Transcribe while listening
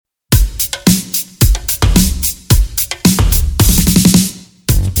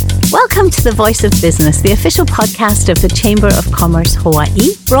Welcome to The Voice of Business, the official podcast of the Chamber of Commerce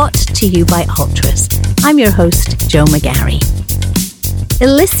Hawaii, brought to you by Altruis. I'm your host, Jo McGarry.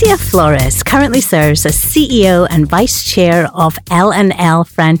 Alicia Flores currently serves as CEO and Vice Chair of L&L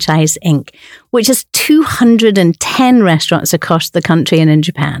Franchise Inc., which has 210 restaurants across the country and in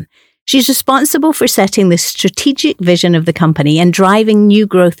Japan. She's responsible for setting the strategic vision of the company and driving new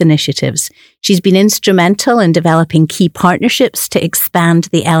growth initiatives. She's been instrumental in developing key partnerships to expand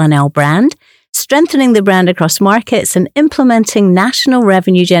the L&L brand, strengthening the brand across markets, and implementing national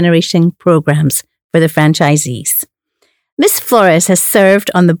revenue generation programs for the franchisees. Ms. Flores has served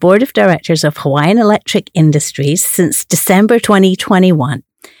on the board of directors of Hawaiian Electric Industries since December 2021.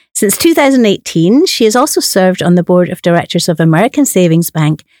 Since 2018, she has also served on the board of directors of American Savings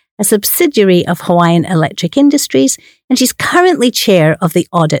Bank, a subsidiary of Hawaiian Electric Industries, and she's currently chair of the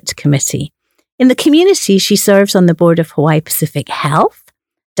Audit Committee. In the community, she serves on the board of Hawaii Pacific Health,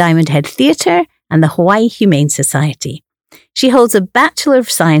 Diamond Head Theatre, and the Hawaii Humane Society. She holds a Bachelor of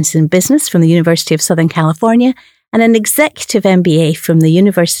Science in Business from the University of Southern California and an Executive MBA from the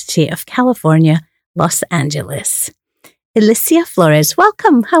University of California, Los Angeles. Alicia Flores,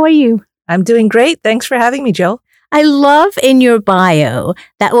 welcome. How are you? I'm doing great. Thanks for having me, Jo. I love in your bio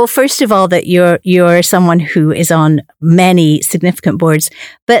that, well, first of all, that you're someone who is on many significant boards,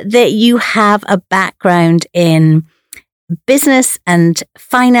 but that you have a background in business and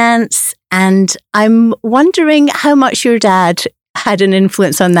finance. And I'm wondering how much your dad had an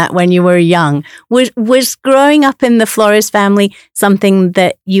influence on that when you were young. Was growing up in the Flores family something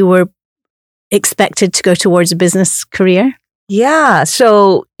that you were expected to go towards a business career? Yeah.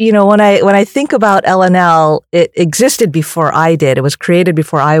 So, when I think about L&L, it existed before I did. It was created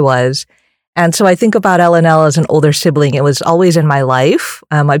before I was. And so I think about L&L as an older sibling. It was always in my life.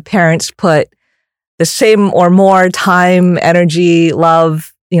 My parents put the same or more time, energy,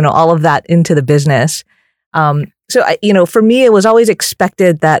 love, all of that into the business. So, for me, it was always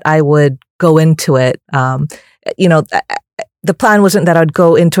expected that I would go into it. The plan wasn't that I'd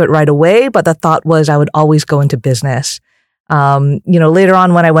go into it right away, but the thought was I would always go into business. Later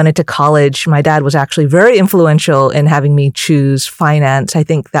on when I went into college, my dad was actually very influential in having me choose finance. I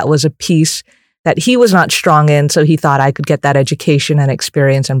think that was a piece that he was not strong in, so he thought I could get that education and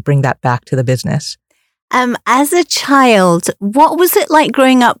experience and bring that back to the business. As a child, what was it like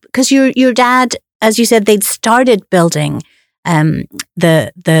growing up? Because your dad, as you said, they'd started building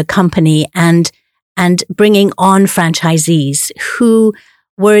the company and bringing on franchisees who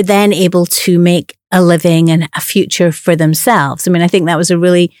were then able to make a living and a future for themselves. I mean, I think that was a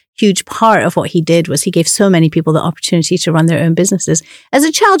really huge part of what he did, was he gave so many people the opportunity to run their own businesses. As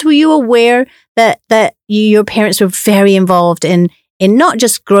a child, were you aware that your parents were very involved in not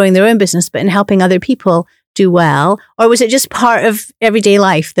just growing their own business, but in helping other people do well? Or was it just part of everyday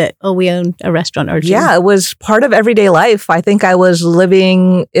life that, we own a restaurant or two? Yeah, it was part of everyday life. I think I was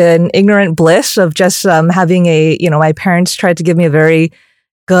living in ignorant bliss of just having my parents tried to give me a very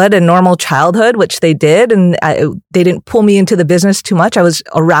good and normal childhood, which they did. And they didn't pull me into the business too much. I was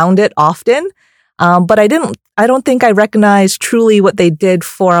around it often. But I don't think I recognized truly what they did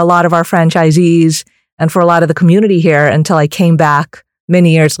for a lot of our franchisees and for a lot of the community here until I came back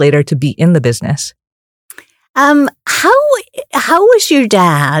many years later to be in the business. How was your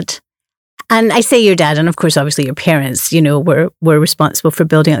dad? And I say your dad, and of course, obviously your parents, were responsible for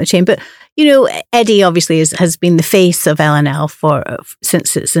building out the chain. But, Eddie obviously has been the face of L&L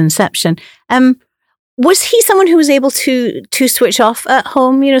since its inception. Was he someone who was able to switch off at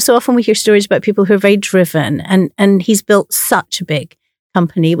home? So often we hear stories about people who are very driven, and he's built such a big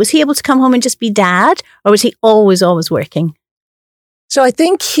company. Was he able to come home and just be dad, or was he always working? So I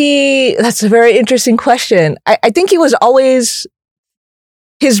think that's a very interesting question. I think he was always,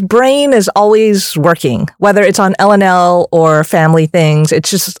 his brain is always working, whether it's on L&L or family things. It's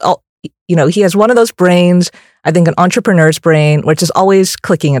just, he has one of those brains, I think an entrepreneur's brain, which is always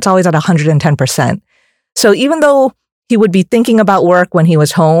clicking. It's always at 110%. So even though he would be thinking about work when he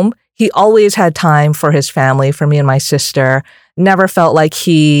was home, he always had time for his family, for me and my sister. Never felt like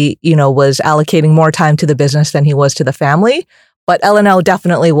he, was allocating more time to the business than he was to the family. But L&L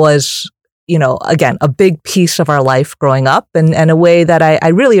definitely was, again, a big piece of our life growing up, and a way that I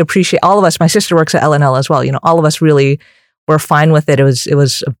really appreciate. All of us, my sister works at L&L as well. All of us really were fine with it. It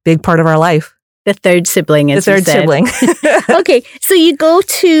was a big part of our life. The third sibling, as you said. The third sibling. Okay, so you go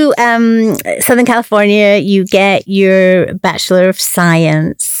to Southern California, you get your Bachelor of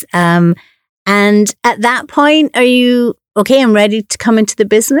Science, and at that point, are you okay, I'm ready to come into the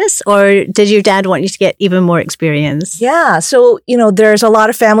business? Or did your dad want you to get even more experience? Yeah. So, there's a lot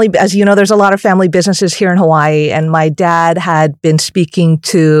of family, as you know, there's a lot of family businesses here in Hawaii. And my dad had been speaking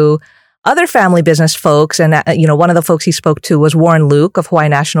to other family business folks. And, one of the folks he spoke to was Warren Luke of Hawaii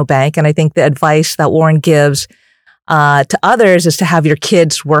National Bank. And I think the advice that Warren gives to others is to have your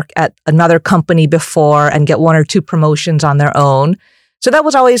kids work at another company before and get 1 or 2 promotions on their own. So that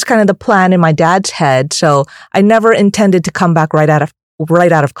was always kind of the plan in my dad's head. So I never intended to come back right out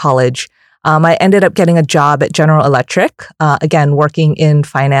of college. I ended up getting a job at General Electric, again, working in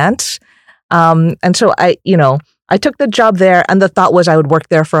finance. And so I took the job there, and the thought was I would work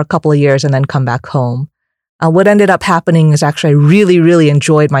there for a couple of years and then come back home. What ended up happening is actually I really, really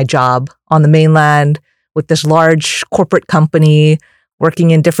enjoyed my job on the mainland with this large corporate company,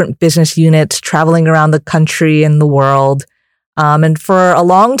 working in different business units, traveling around the country and the world. And for a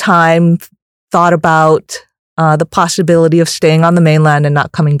long time, thought about the possibility of staying on the mainland and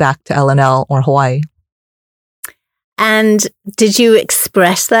not coming back to LNL or Hawaii. And did you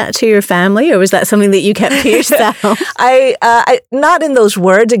express that to your family, or was that something that you kept to yourself? I not in those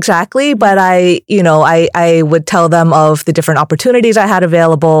words exactly, but I would tell them of the different opportunities I had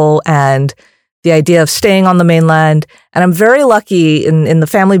available and the idea of staying on the mainland. And I'm very lucky in the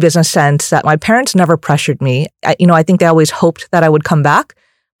family business sense that my parents never pressured me. I think they always hoped that I would come back.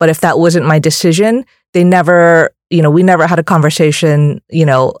 But if that wasn't my decision, they never, we never had a conversation,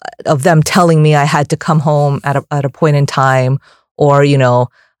 of them telling me I had to come home at a point in time, or,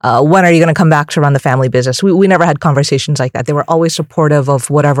 when are you going to come back to run the family business? We never had conversations like that. They were always supportive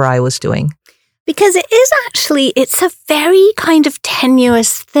of whatever I was doing. Because it's a very kind of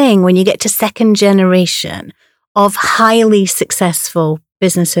tenuous thing when you get to second generation of highly successful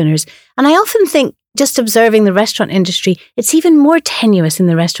business owners. And I often think, just observing the restaurant industry, it's even more tenuous in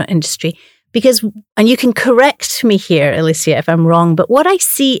the restaurant industry because, and you can correct me here, Alicia, if I'm wrong, but what I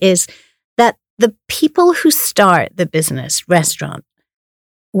see is that the people who start the business restaurant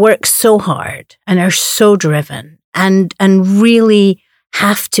work so hard and are so driven and really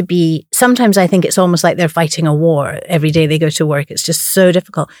have to be, sometimes I think it's almost like they're fighting a war every day they go to work. It's just so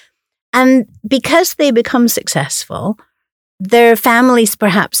difficult. And because they become successful, their families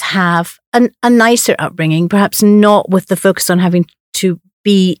perhaps have a nicer upbringing, perhaps not with the focus on having to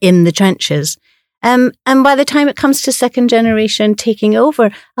be in the trenches. And by the time it comes to second generation taking over,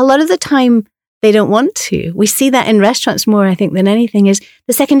 a lot of the time they don't want to. We see that in restaurants more, I think, than anything, is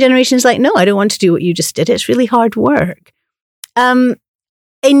the second generation is like, no, I don't want to do what you just did. It's really hard work.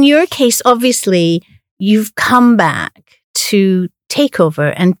 In your case, obviously, you've come back to take over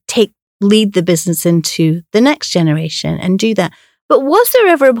and lead the business into the next generation and do that. But was there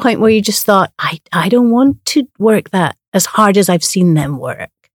ever a point where you just thought, I don't want to work that as hard as I've seen them work?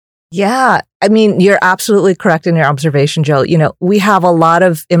 Yeah. I mean, you're absolutely correct in your observation, Joe. We have a lot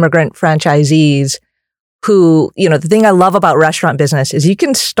of immigrant franchisees who, the thing I love about restaurant business is you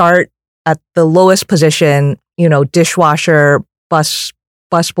can start at the lowest position, dishwasher,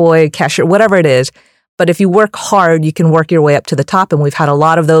 busboy, cashier, whatever it is. But if you work hard, you can work your way up to the top. And we've had a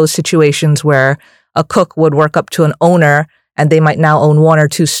lot of those situations where a cook would work up to an owner and they might now own 1 or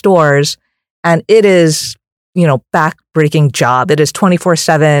 2 stores. And it is, back-breaking job. It is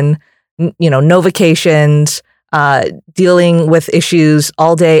 24/7, no vacations, dealing with issues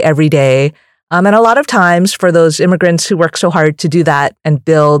all day, every day. And a lot of times for those immigrants who work so hard to do that and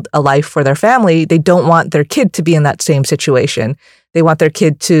build a life for their family, they don't want their kid to be in that same situation. They want their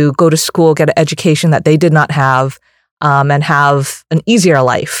kid to go to school, get an education that they did not have, and have an easier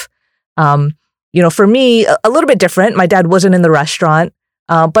life. For me, a little bit different. My dad wasn't in the restaurant.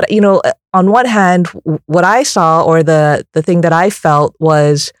 But on one hand, what I saw or the thing that I felt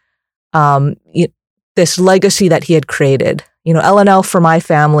was this legacy that he had created. LNL for my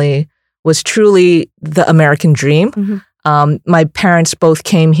family was truly the American dream. Mm-hmm. My parents both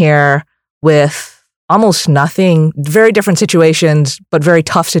came here with almost nothing, very different situations, but very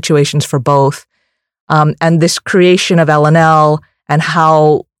tough situations for both. And this creation of LNL and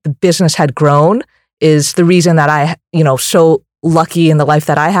how the business had grown is the reason that I, so lucky in the life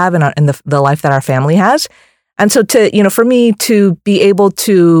that I have and in the life that our family has. And so for me to be able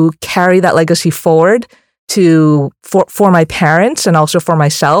to carry that legacy forward for my parents and also for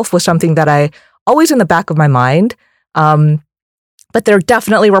myself was something that I always in the back of my mind. But there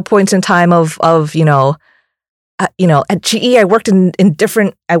definitely were points in time of at GE, I worked in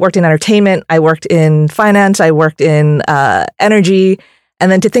entertainment, I worked in finance, I worked in energy.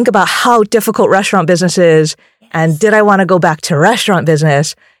 And then to think about how difficult restaurant business is, and did I want to go back to restaurant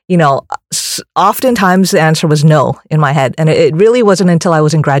business? Oftentimes the answer was no in my head. And it really wasn't until I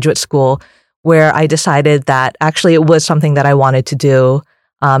was in graduate school where I decided that actually it was something that I wanted to do.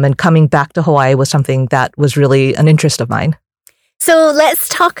 And coming back to Hawaii was something that was really an interest of mine. So let's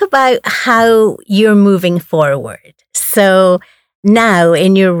talk about how you're moving forward. So now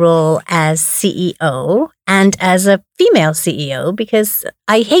in your role as CEO and as a female CEO, because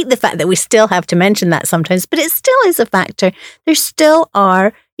I hate the fact that we still have to mention that sometimes, but it still is a factor. There still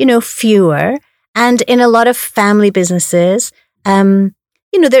are, fewer. And in a lot of family businesses, there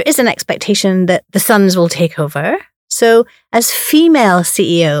is an expectation that the sons will take over. So as female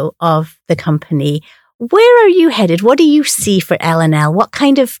CEO of the company, where are you headed? What do you see for L&L? What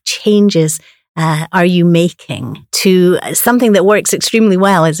kind of changes are you making to something that works extremely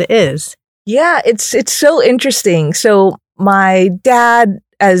well as it is? Yeah, it's so interesting. So my dad,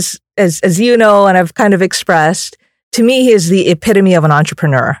 as you know, and I've kind of expressed, to me, he is the epitome of an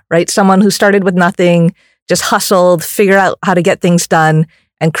entrepreneur, right? Someone who started with nothing, just hustled, figured out how to get things done,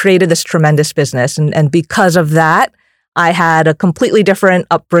 and created this tremendous business. And because of that, I had a completely different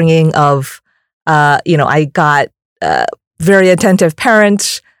upbringing of, I got very attentive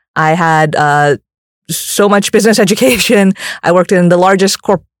parents. I had so much business education. I worked in the largest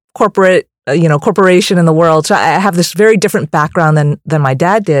corporate, corporation in the world. So I have this very different background than my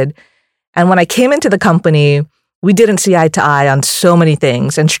dad did. And when I came into the company, we didn't see eye to eye on so many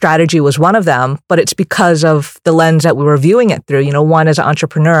things, and strategy was one of them. But it's because of the lens that we were viewing it through. One as an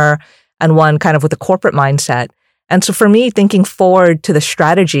entrepreneur and one kind of with a corporate mindset. And so for me, thinking forward to the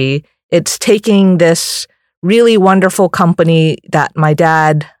strategy, it's taking this really wonderful company that my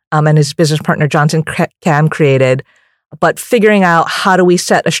dad and his business partner, Johnson Cam, created, but figuring out how do we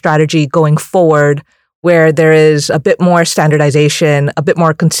set a strategy going forward where there is a bit more standardization, a bit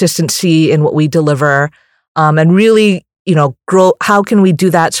more consistency in what we deliver, and really, grow. How can we do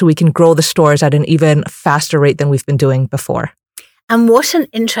that so we can grow the stores at an even faster rate than we've been doing before? And what an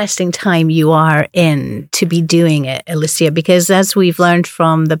interesting time you are in to be doing it, Alicia, because as we've learned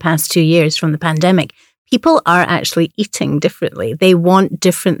from the past 2 years from the pandemic, people are actually eating differently. They want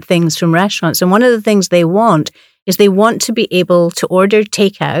different things from restaurants. And one of the things they want is they want to be able to order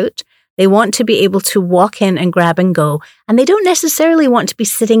takeout. They want to be able to walk in and grab and go. And they don't necessarily want to be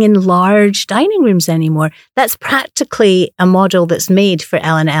sitting in large dining rooms anymore. That's practically a model that's made for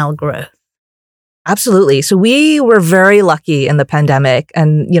L&L growth. Absolutely. So we were very lucky in the pandemic,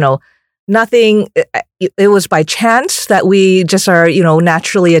 and, nothing, it was by chance that we just are,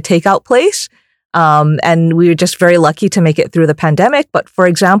 naturally a takeout place. And we were just very lucky to make it through the pandemic. But for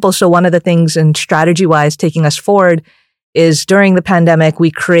example, so one of the things in strategy wise taking us forward is during the pandemic,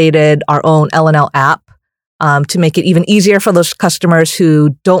 we created our own L&L app to make it even easier for those customers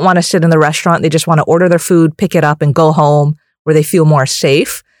who don't want to sit in the restaurant. They just want to order their food, pick it up and go home where they feel more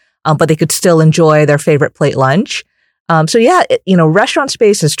safe. But they could still enjoy their favorite plate lunch. Restaurant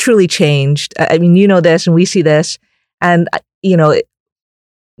space has truly changed. I mean, you know this and we see this, and,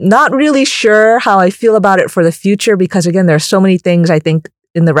 not really sure how I feel about it for the future, because again, there are so many things I think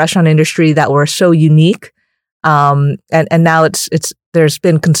in the restaurant industry that were so unique. And now there's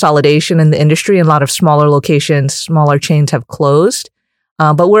been consolidation in the industry, and a lot of smaller locations, smaller chains have closed.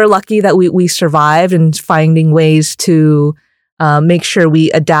 But we're lucky that we survived and finding ways to make sure we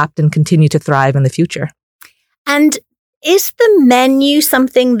adapt and continue to thrive in the future. And is the menu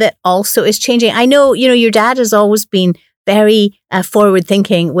something that also is changing? I know, your dad has always been very forward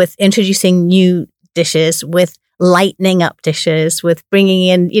thinking with introducing new dishes, with lightening up dishes, with bringing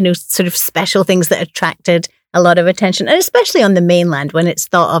in, sort of special things that attracted a lot of attention, and especially on the mainland when it's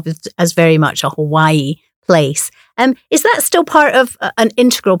thought of as very much a Hawaii place. Is that still part of an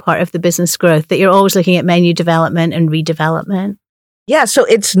integral part of the business growth, that you're always looking at menu development and redevelopment? Yeah, so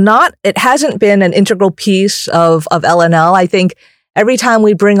it hasn't been an integral piece of L&L. I think every time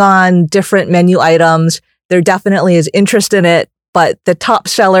we bring on different menu items, there definitely is interest in it, but the top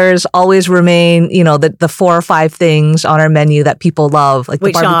sellers always remain, the 4 or 5 things on our menu that people love, like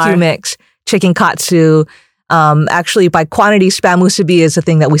the barbecue mix, chicken katsu. Actually, by quantity, spam musubi is the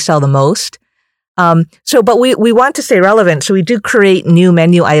thing that we sell the most. But we want to stay relevant. So we do create new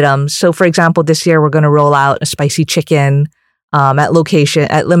menu items. So for example, this year we're going to roll out a spicy chicken at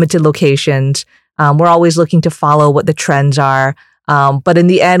limited locations. We're always looking to follow what the trends are. But in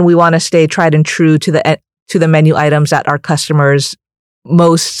the end, we want to stay tried and true to the menu items that our customers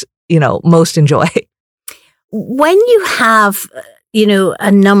most enjoy. When you have,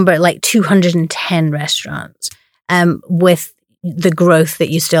 a number like 210 restaurants, with the growth that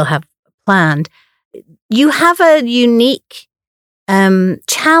you still have planned, you have a unique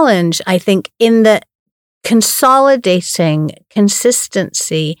challenge, I think, in the consolidating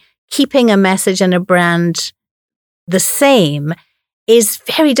consistency, keeping a message and a brand the same is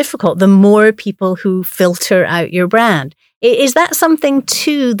very difficult. The more people who filter out your brand. Is that something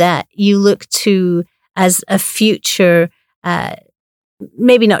too that you look to as a future,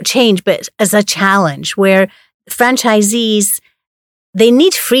 maybe not change, but as a challenge where franchisees, they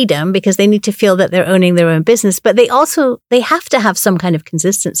need freedom because they need to feel that they're owning their own business, but they have to have some kind of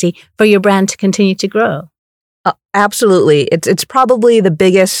consistency for your brand to continue to grow? Absolutely. It's probably the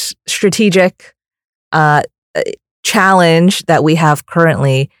biggest strategic challenge that we have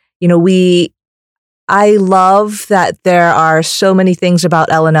currently. I love that there are so many things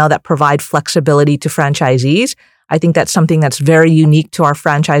about L&L that provide flexibility to franchisees. I think that's something that's very unique to our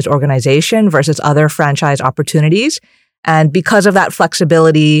franchise organization versus other franchise opportunities. And because of that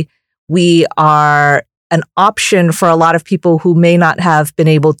flexibility, we are an option for a lot of people who may not have been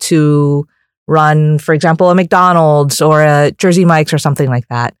able to run, for example, a McDonald's or a Jersey Mike's or something like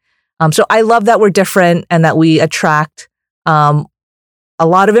that. So I love that we're different and that we attract a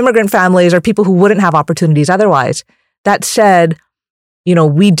lot of immigrant families or people who wouldn't have opportunities otherwise. That said,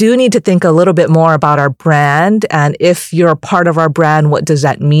 we do need to think a little bit more about our brand. And if you're a part of our brand, what does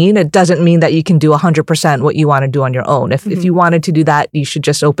that mean? It doesn't mean that you can do 100% what you want to do on your own. If you wanted to do that, you should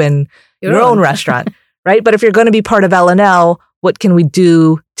just open your own restaurant, right? But if you're going to be part of L&L, what can we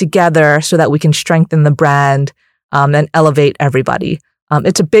do together so that we can strengthen the brand and elevate everybody?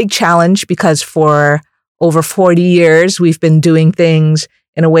 It's a big challenge because for over 40 years, we've been doing things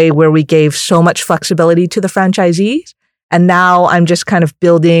in a way where we gave so much flexibility to the franchisees. And now I'm just kind of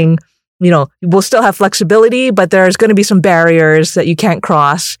building, we'll still have flexibility, but there's going to be some barriers that you can't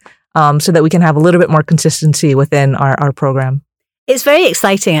cross so that we can have a little bit more consistency within our program. It's very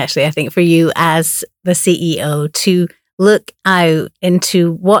exciting, actually, I think, for you as the CEO to look out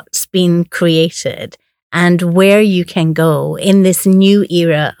into what's been created and where you can go in this new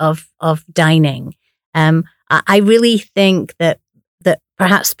era of dining. I really think that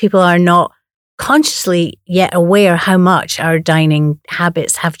perhaps people are not consciously yet aware how much our dining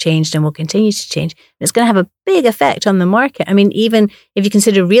habits have changed and will continue to change. It's going to have a big effect on the market. I mean, even if you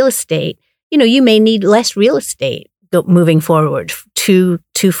consider real estate, you may need less real estate moving forward to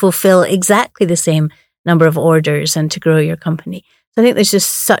fulfill exactly the same number of orders and to grow your company. So I think there's just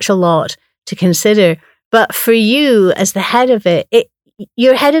such a lot to consider. But for you as the head of it,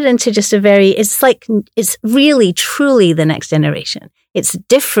 you're headed into just it's really, truly the next generation. It's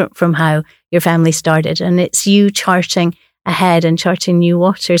different from how your family started, and it's you charting ahead and charting new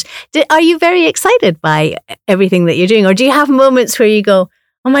waters. Are you very excited by everything that you're doing, or do you have moments where you go,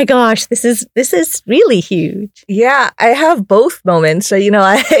 "Oh my gosh, this is really huge"? Yeah, I have both moments. So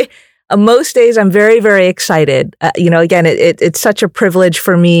most days I'm very, very excited. Again, it's such a privilege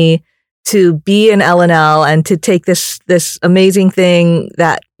for me to be in L&L and to take this amazing thing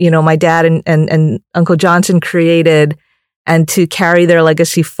that my dad and Uncle Johnson created, and to carry their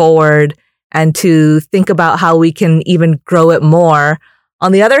legacy forward and to think about how we can even grow it more.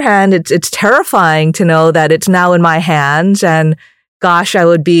 On the other hand, it's terrifying to know that it's now in my hands, and gosh, I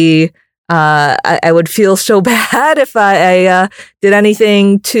would be I would feel so bad if I did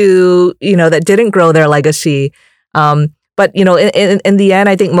anything to that didn't grow their legacy. But in the end,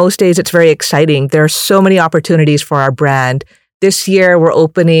 I think most days it's very exciting. There are so many opportunities for our brand. This year, we're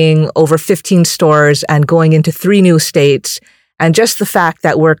opening over 15 stores and going into 3 new states. And just the fact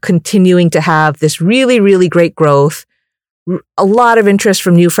that we're continuing to have this really, really great growth, a lot of interest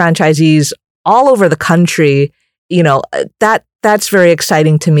from new franchisees all over the country, that's very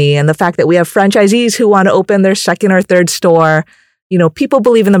exciting to me. And the fact that we have franchisees who want to open their second or third store, people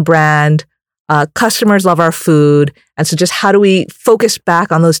believe in the brand, customers love our food. And so just how do we focus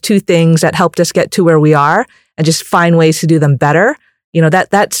back on those 2 things that helped us get to where we are and just find ways to do them better?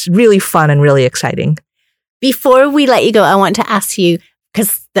 That's really fun and really exciting. Before we let you go, I want to ask you,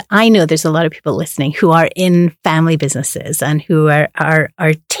 because I know there's a lot of people listening who are in family businesses and who are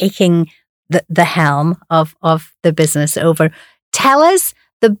taking the helm of the business over. Tell us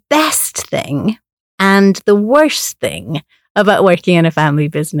the best thing and the worst thing about working in a family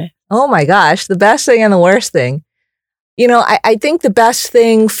business. Oh my gosh, the best thing and the worst thing. I think the best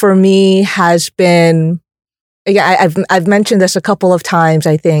thing for me has been, I've mentioned this a couple of times,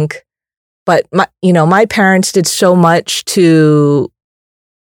 I think, but my parents did so much to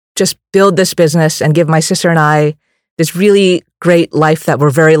just build this business and give my sister and I this really great life that we're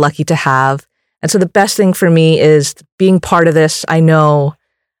very lucky to have. And so the best thing for me is being part of this. I know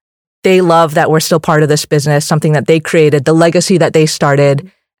they love that we're still part of this business, something that they created, the legacy that they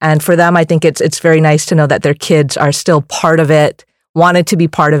started. And for them, I think it's very nice to know that their kids are still part of it, wanted to be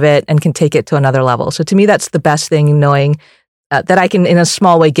part of it, and can take it to another level. So to me, that's the best thing, knowing that I can, in a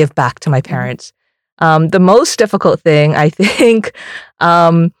small way, give back to my parents. The most difficult thing, I think,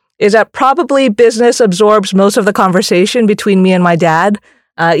 is that probably business absorbs most of the conversation between me and my dad.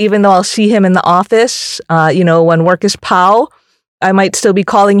 Even though I'll see him in the office, when work is pow, I might still be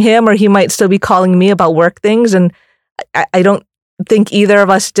calling him or he might still be calling me about work things. And I don't think either of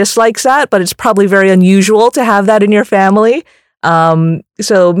us dislikes that, but it's probably very unusual to have that in your family.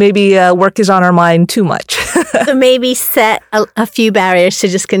 So maybe work is on our mind too much. So maybe set a few barriers to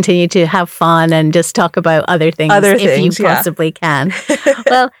just continue to have fun and just talk about other things if you possibly can.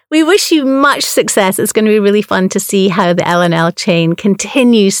 Well, we wish you much success. It's going to be really fun to see how the L&L chain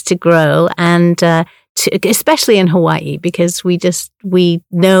continues to grow, and especially in Hawaii, because we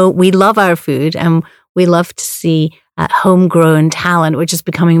know we love our food and we love to see homegrown talent, which is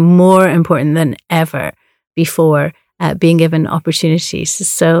becoming more important than ever before, being given opportunities.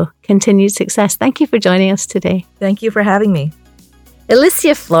 So continued success. Thank you for joining us today. Thank you for having me.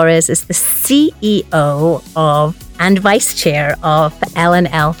 Alicia Flores is the CEO and Vice Chair of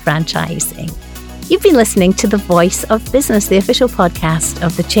L&L Franchising. You've been listening to The Voice of Business, the official podcast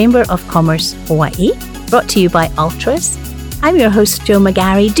of the Chamber of Commerce Hawaii, brought to you by Altruis. I'm your host, Jo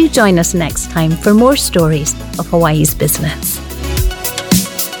McGarry. Do join us next time for more stories of Hawaii's business.